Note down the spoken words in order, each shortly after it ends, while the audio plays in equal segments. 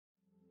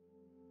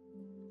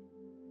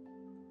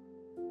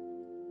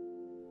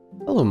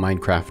Hello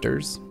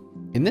Minecrafters!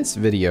 In this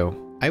video,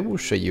 I will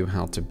show you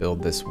how to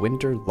build this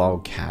winter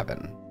log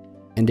cabin.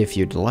 And if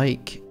you'd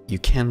like, you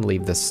can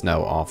leave the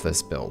snow off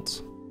this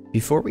build.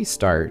 Before we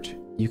start,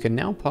 you can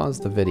now pause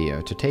the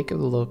video to take a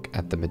look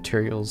at the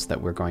materials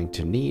that we're going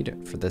to need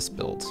for this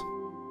build.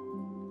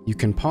 You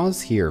can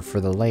pause here for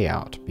the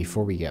layout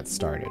before we get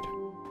started.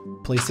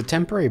 Place a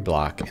temporary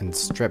block and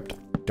stripped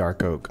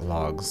dark oak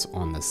logs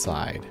on the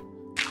side,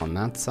 on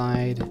that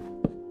side,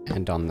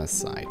 and on this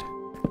side.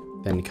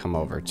 Then come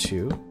over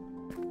 2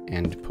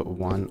 and put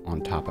 1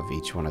 on top of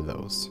each one of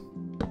those.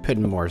 Put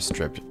in more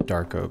stripped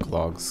dark oak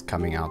logs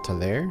coming out to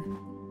there.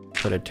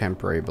 Put a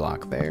temporary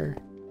block there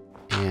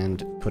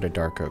and put a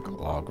dark oak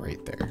log right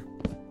there.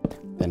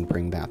 Then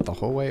bring that the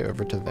whole way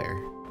over to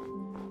there.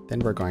 Then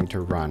we're going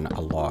to run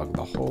a log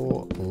the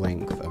whole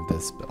length of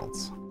this build.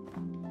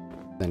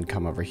 Then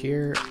come over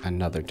here,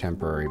 another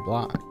temporary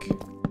block.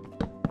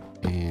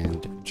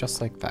 And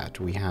just like that,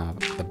 we have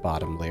the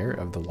bottom layer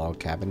of the log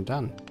cabin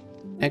done.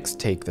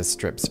 Next, take the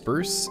stripped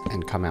spruce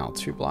and come out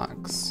 2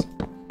 blocks.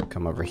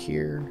 Come over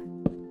here,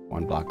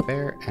 1 block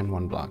there, and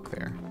 1 block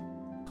there.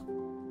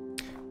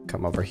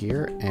 Come over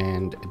here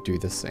and do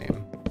the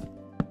same.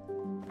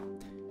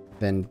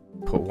 Then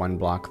put 1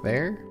 block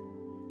there,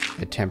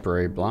 a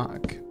temporary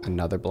block,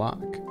 another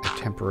block, a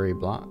temporary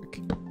block,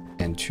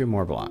 and 2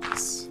 more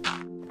blocks.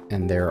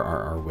 And there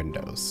are our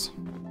windows.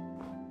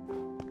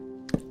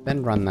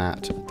 Then run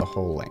that the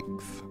whole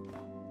length.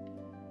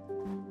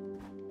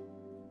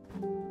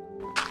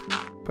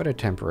 Put a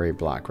temporary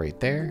block right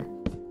there,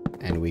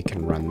 and we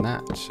can run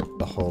that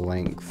the whole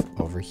length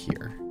over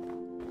here.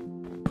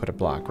 Put a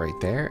block right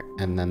there,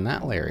 and then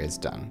that layer is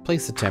done.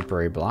 Place a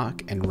temporary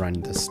block and run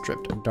the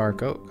stripped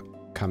dark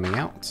oak coming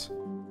out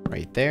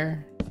right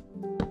there,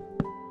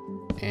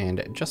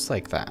 and just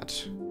like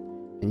that.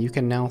 And you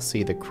can now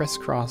see the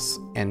crisscross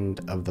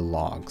end of the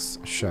logs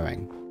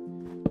showing.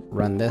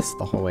 Run this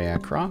the whole way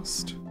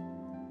across,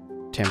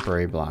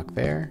 temporary block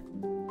there,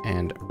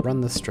 and run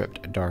the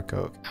stripped dark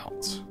oak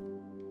out.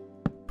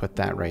 Put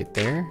that right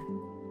there,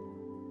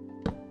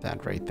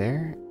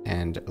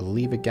 and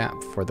leave a gap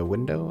for the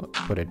window.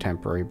 Put a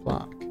temporary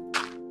block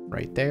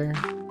right there,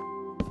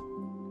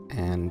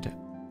 and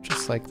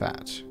just like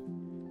that.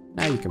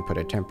 Now you can put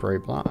a temporary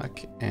block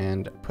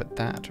and put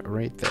that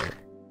right there.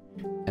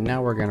 And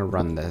now we're gonna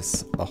run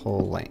this the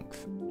whole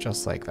length,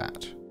 just like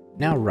that.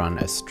 Now run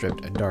a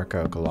stripped dark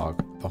oak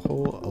log the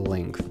whole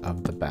length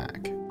of the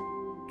back,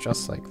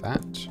 just like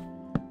that.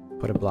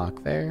 Put a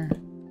block there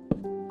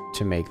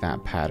to make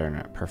that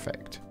pattern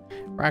perfect.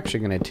 We're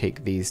actually going to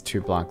take these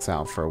 2 blocks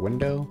out for a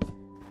window,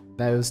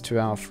 those 2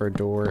 out for a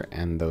door,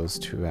 and those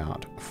 2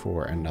 out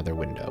for another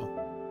window,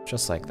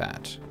 just like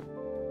that.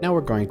 Now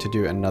we're going to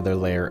do another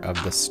layer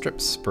of the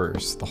stripped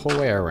spruce the whole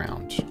way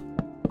around.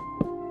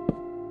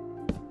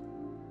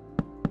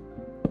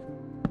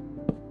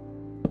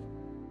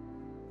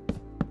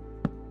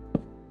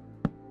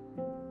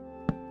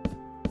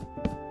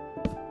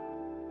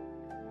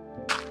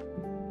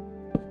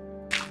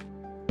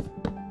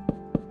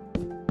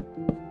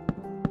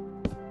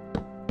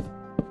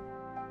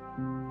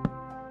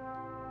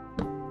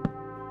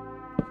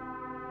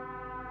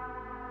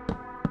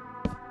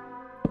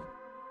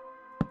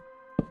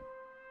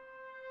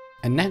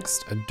 And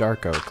next, a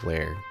dark oak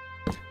layer.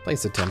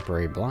 Place a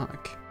temporary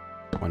block,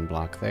 1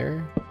 block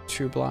there,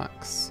 2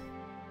 blocks,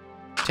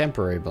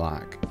 temporary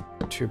block,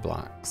 2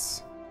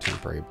 blocks,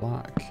 temporary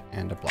block,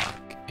 and a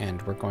block.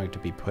 And we're going to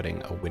be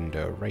putting a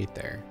window right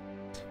there.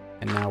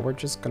 And now we're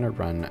just going to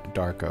run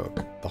dark oak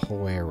the whole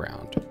way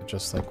around,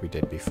 just like we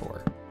did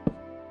before.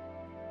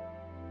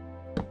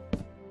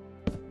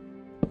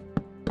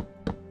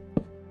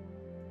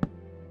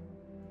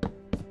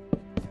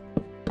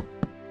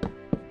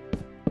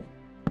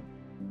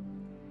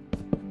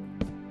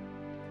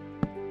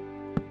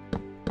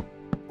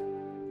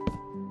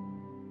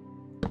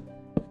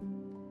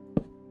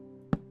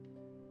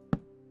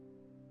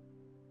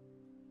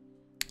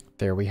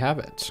 There we have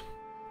it.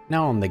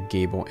 Now on the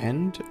gable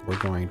end, we're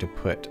going to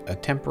put a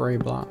temporary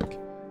block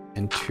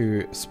and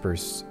 2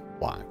 spruce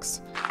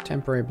blocks.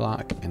 Temporary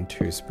block and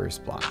 2 spruce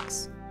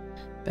blocks.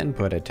 Then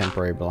put a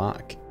temporary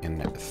block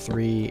and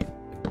 3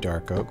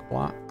 dark oak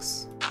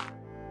blocks.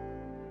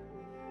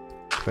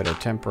 Put a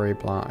temporary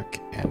block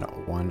and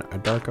 1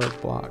 dark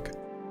oak block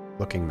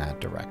looking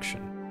that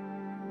direction.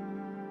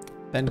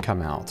 Then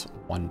come out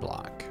 1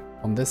 block.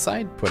 On this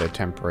side, put a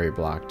temporary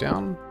block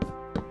down,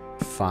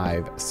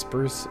 5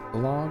 spruce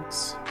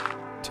logs,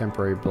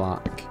 temporary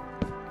block,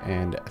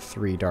 and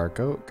 3 dark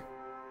oak,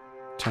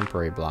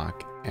 temporary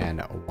block,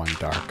 and 1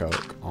 dark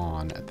oak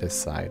on this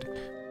side,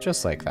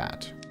 just like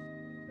that.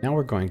 Now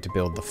we're going to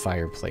build the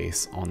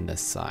fireplace on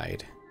this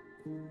side.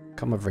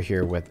 Come over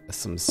here with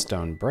some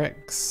stone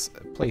bricks,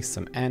 place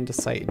some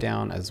andesite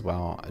down as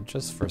well,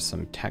 just for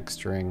some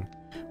texturing.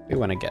 We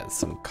want to get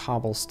some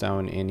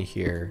cobblestone in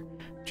here,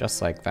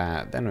 just like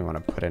that. Then we want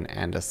to put an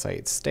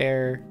andesite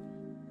stair,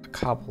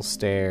 cobble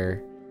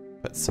stair,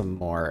 put some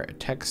more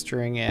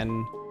texturing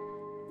in,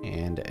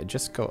 and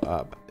just go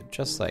up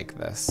just like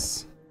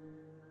this.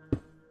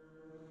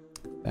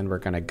 Then we're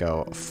gonna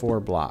go 4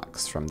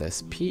 blocks from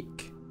this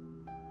peak.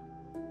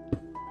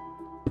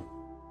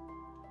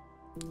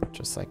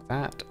 Just like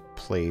that.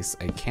 Place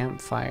a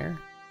campfire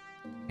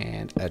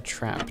and a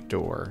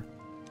trapdoor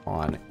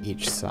on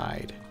each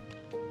side.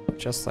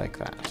 Just like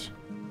that.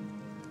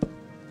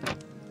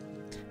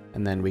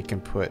 And then we can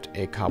put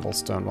a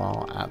cobblestone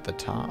wall at the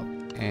top.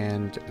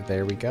 And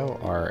there we go,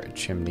 our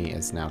chimney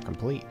is now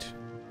complete.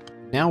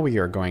 Now we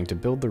are going to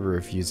build the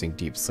roof using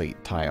deep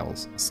slate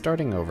tiles.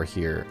 Starting over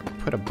here,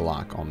 put a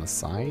block on the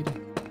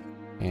side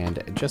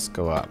and just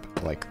go up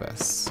like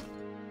this,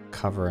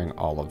 covering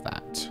all of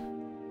that.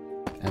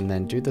 And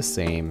then do the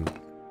same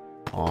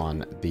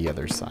on the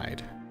other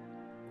side.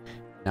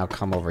 Now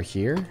come over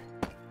here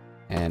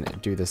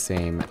and do the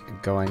same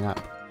going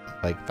up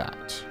like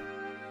that.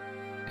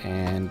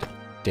 And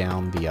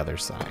down the other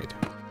side.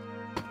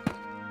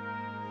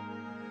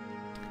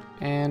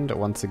 And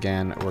once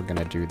again, we're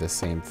gonna do the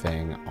same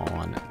thing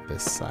on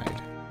this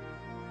side.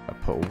 I'll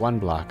put 1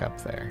 block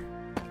up there.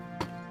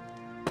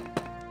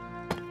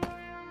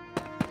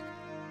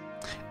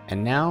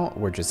 And now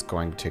we're just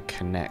going to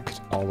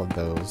connect all of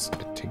those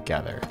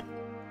together,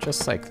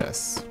 just like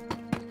this.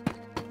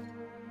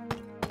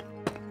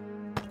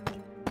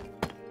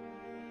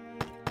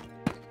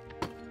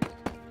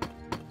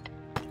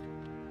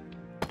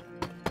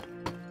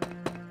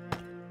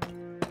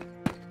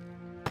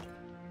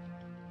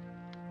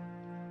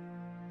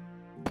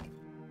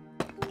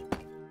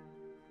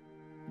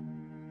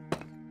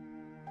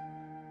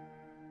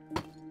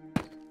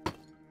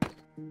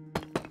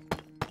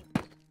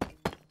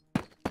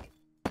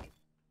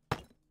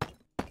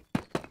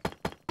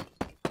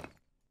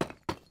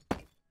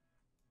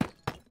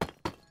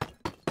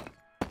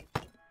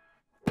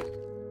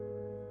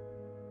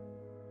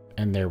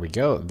 And there we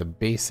go, the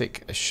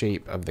basic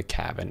shape of the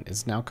cabin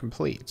is now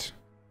complete.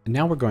 And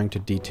now we're going to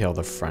detail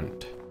the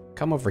front.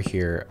 Come over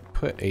here,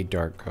 put a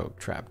dark oak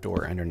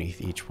trapdoor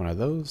underneath each one of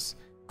those,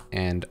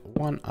 and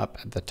 1 up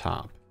at the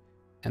top.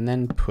 And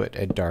then put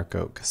a dark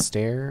oak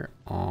stair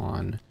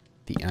on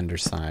the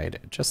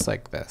underside, just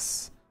like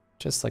this.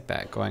 Just like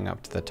that, going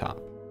up to the top.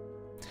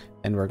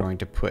 Then we're going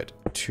to put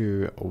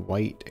 2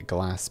 white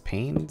glass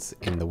panes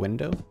in the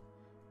window,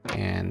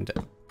 and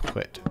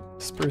put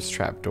spruce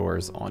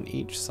trapdoors on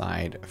each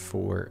side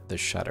for the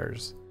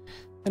shutters.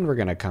 Then we're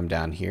gonna come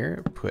down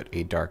here, put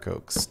a dark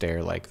oak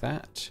stair like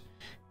that,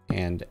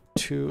 and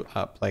 2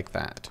 up like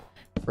that.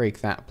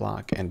 Break that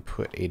block and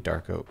put a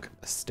dark oak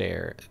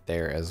stair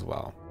there as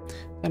well.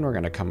 Then we're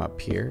gonna come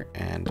up here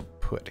and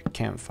put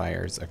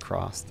campfires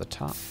across the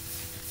top.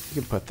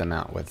 You can put them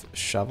out with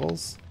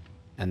shovels,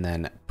 and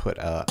then put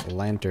a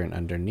lantern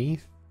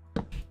underneath,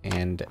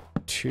 and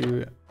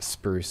 2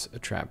 spruce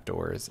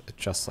trapdoors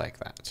just like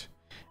that.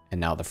 And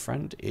now the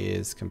front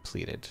is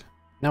completed.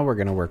 Now we're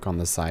gonna work on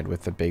the side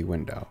with the big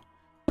window.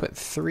 Put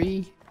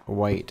 3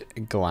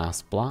 white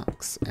glass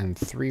blocks and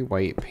 3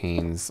 white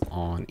panes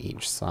on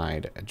each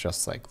side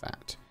just like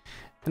that.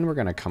 Then we're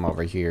gonna come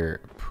over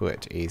here,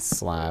 put a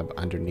slab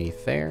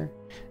underneath there,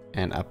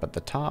 and up at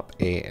the top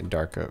a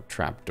dark oak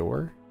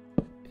trapdoor.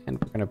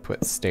 And we're gonna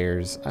put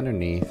stairs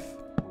underneath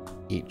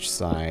each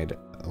side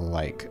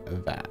like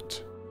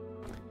that.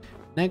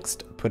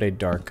 Next, put a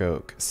dark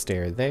oak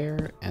stair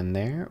there and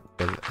there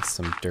with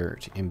some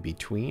dirt in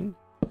between.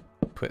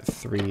 Put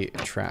 3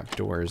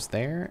 trapdoors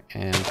there,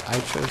 and I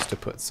chose to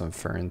put some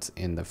ferns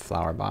in the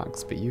flower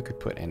box, but you could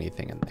put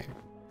anything in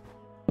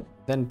there.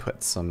 Then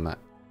put some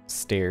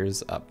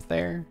stairs up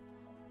there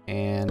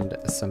and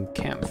some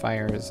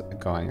campfires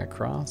going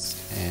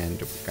across,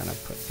 and we're gonna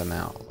put them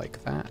out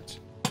like that.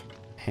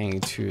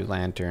 Hang 2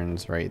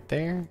 lanterns right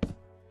there.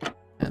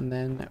 And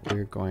then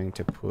we're going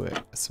to put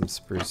some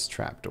spruce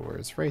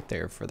trapdoors right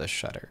there for the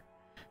shutter.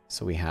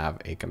 So we have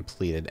a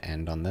completed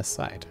end on this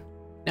side.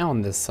 Now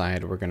on this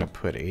side, we're gonna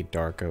put a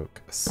dark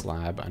oak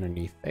slab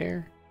underneath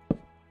there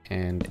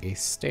and a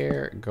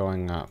stair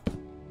going up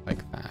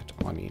like that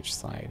on each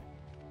side.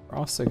 We're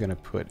also gonna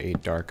put a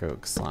dark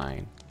oak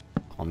sign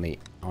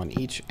on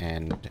each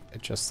end,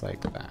 just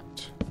like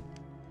that.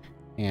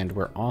 And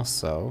we're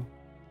also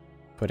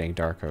putting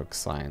dark oak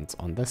signs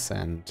on this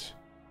end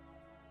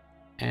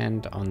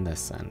and on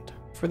this end.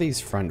 For these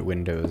front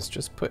windows,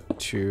 just put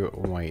 2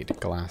 white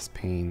glass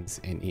panes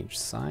in each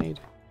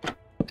side,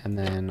 and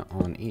then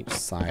on each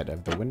side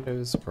of the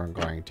windows we're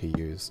going to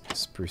use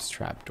spruce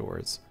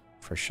trapdoors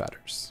for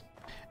shutters.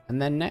 And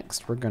then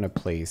next we're going to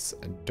place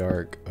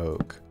dark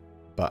oak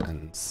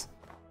buttons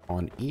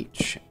on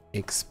each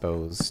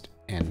exposed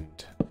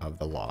end of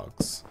the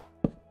logs,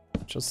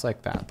 just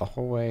like that, the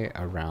whole way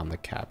around the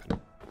cabin.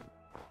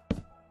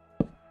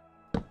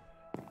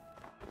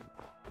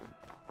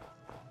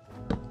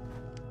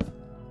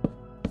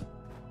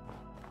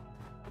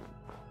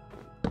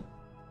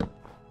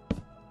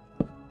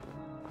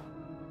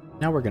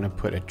 Now we're going to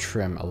put a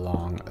trim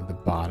along the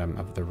bottom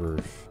of the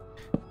roof.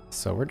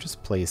 So we're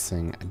just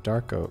placing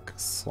dark oak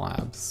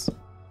slabs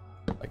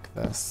like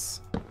this,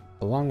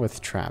 along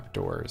with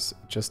trapdoors,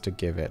 just to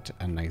give it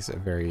a nice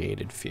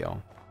variated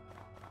feel.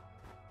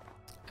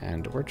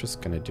 And we're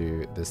just going to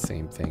do the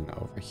same thing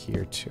over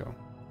here too.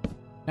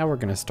 Now we're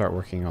going to start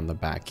working on the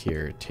back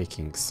here,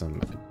 taking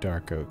some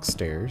dark oak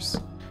stairs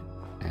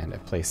and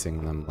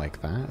placing them like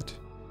that.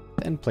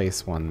 Then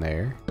place one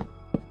there,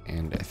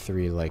 and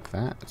 3 like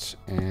that,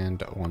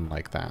 and 1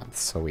 like that,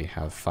 so we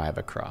have 5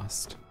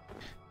 across.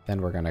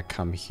 Then we're going to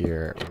come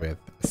here with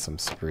some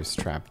spruce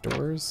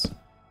trapdoors,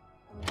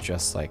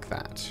 just like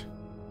that.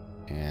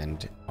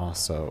 And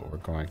also we're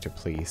going to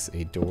place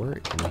a door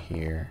in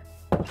here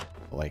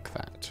like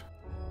that.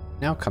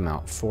 Now come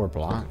out 4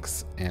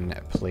 blocks and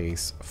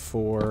place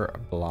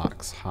 4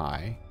 blocks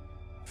high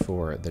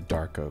for the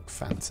dark oak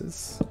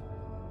fences,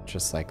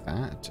 just like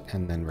that.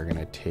 And then we're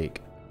going to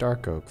take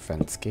dark oak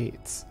fence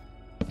gates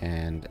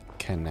and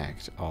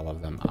connect all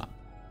of them up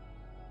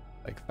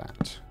like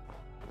that.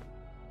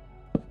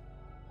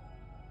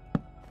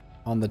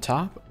 On the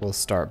top, we'll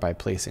start by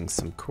placing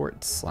some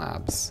quartz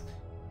slabs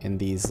in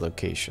these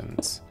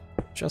locations,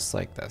 just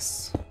like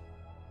this.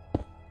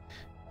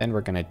 Then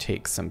we're going to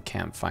take some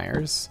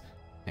campfires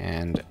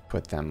and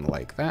put them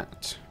like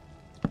that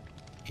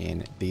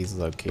in these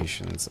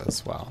locations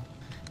as well,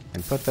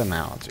 and put them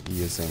out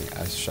using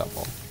a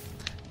shovel.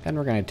 Then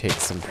we're going to take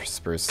some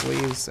spruce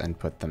leaves and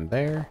put them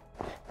there,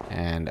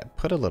 and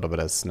put a little bit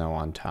of snow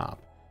on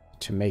top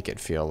to make it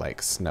feel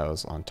like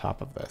snow's on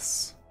top of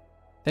this.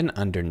 Then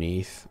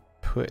underneath,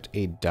 put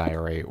a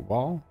diorite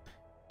wall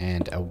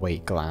and a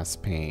white glass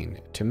pane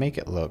to make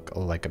it look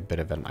like a bit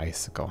of an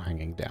icicle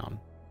hanging down.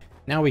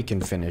 Now we can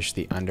finish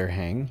the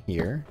underhang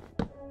here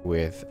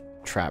with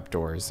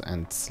trapdoors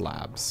and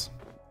slabs.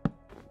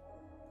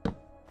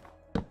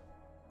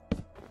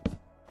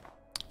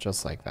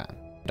 Just like that.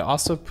 And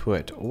also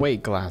put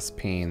white glass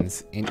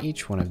panes in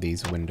each one of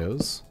these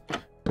windows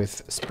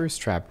with spruce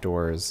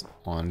trapdoors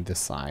on the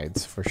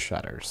sides for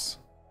shutters.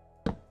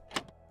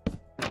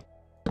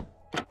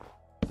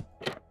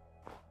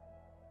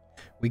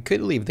 We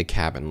could leave the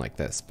cabin like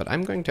this, but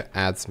I'm going to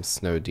add some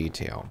snow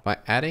detail by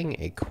adding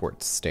a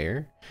quartz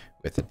stair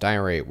with a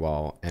diorite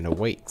wall and a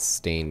white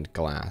stained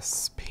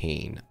glass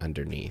pane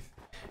underneath.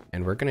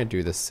 And we're going to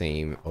do the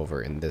same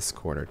over in this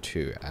corner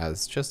too,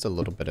 as just a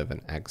little bit of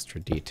an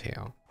extra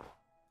detail.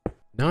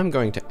 Now I'm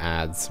going to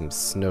add some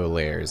snow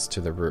layers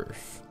to the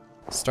roof.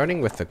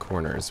 Starting with the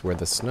corners where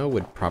the snow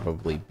would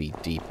probably be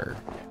deeper,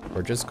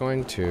 we're just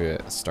going to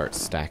start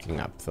stacking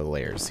up the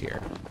layers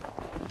here.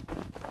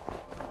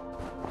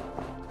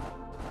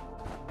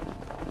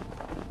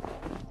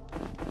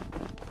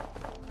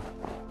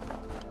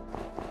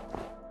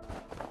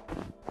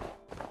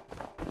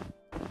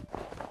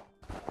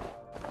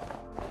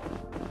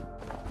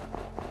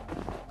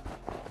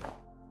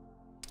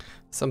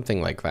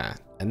 Something like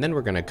that. And then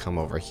we're going to come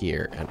over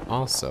here and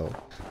also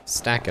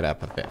stack it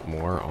up a bit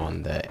more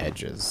on the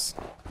edges.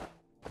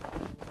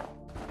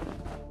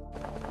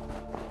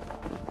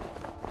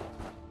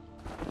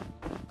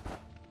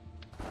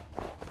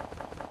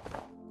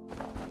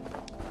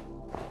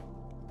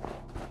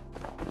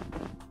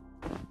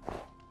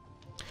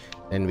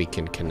 Then we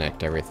can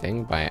connect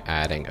everything by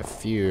adding a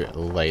few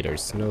lighter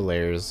snow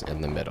layers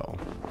in the middle.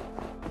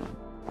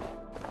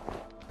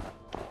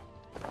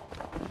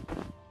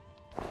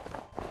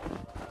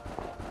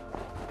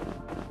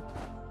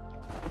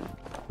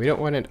 We don't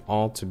want it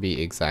all to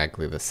be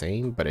exactly the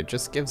same, but it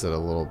just gives it a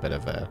little bit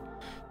of a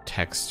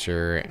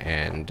texture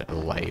and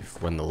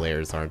life when the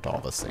layers aren't all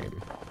the same.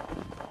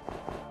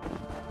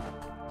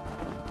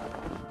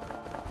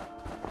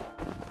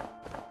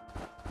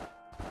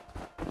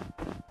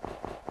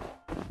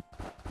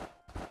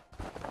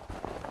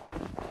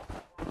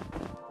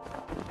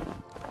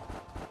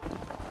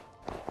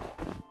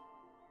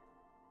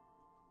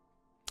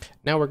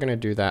 Now we're going to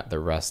do that the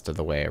rest of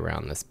the way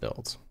around this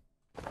build.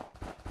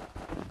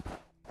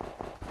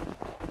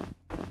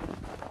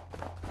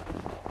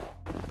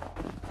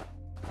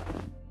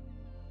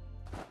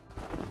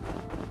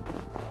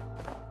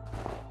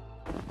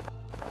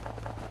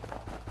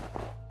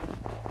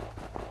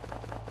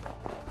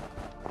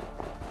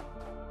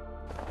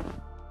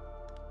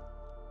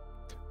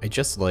 I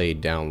just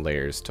laid down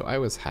layers till I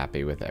was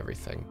happy with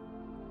everything.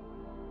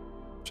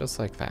 Just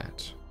like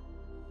that.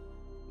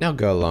 Now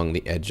go along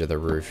the edge of the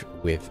roof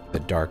with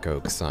the dark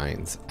oak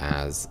signs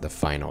as the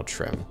final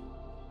trim.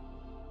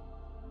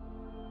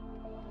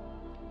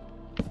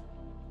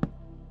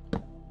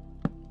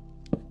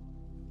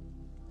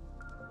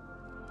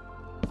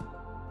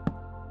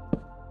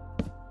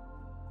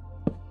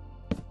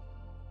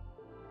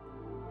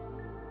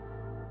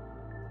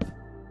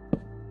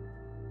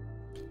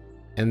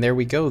 And there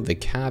we go, the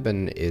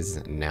cabin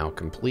is now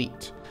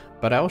complete,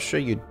 but I'll show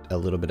you a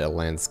little bit of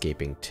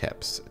landscaping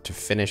tips to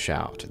finish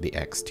out the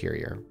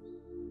exterior.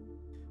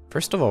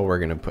 First of all, we're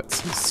going to put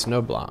some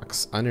snow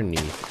blocks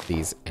underneath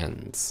these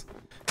ends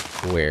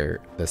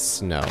where the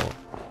snow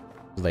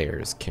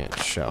layers can't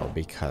show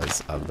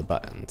because of the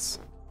buttons.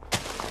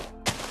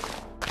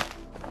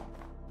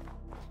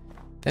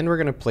 Then we're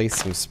going to place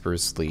some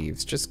spruce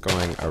leaves just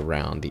going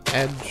around the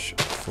edge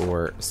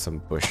for some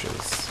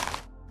bushes.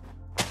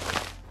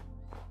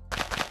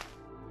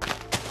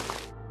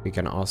 We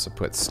can also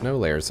put snow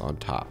layers on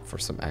top for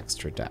some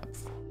extra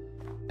depth.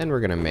 Then we're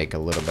gonna make a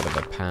little bit of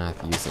a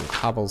path using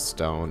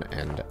cobblestone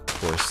and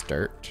coarse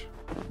dirt.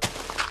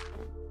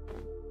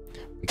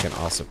 We can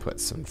also put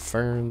some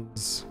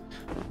ferns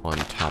on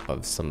top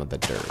of some of the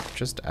dirt,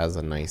 just as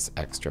a nice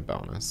extra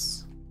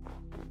bonus.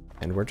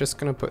 And we're just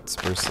gonna put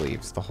spruce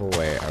leaves the whole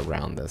way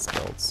around this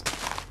build.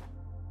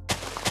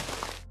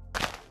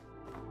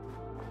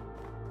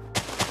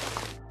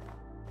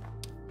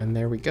 And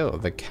there we go,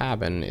 the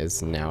cabin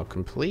is now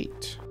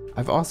complete.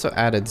 I've also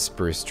added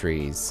spruce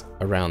trees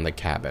around the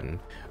cabin,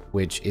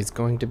 which is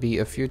going to be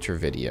a future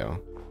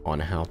video on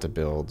how to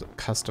build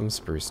custom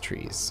spruce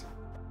trees.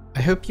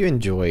 I hope you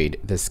enjoyed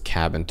this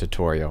cabin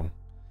tutorial.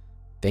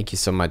 Thank you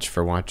so much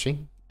for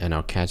watching, and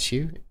I'll catch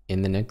you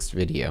in the next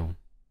video.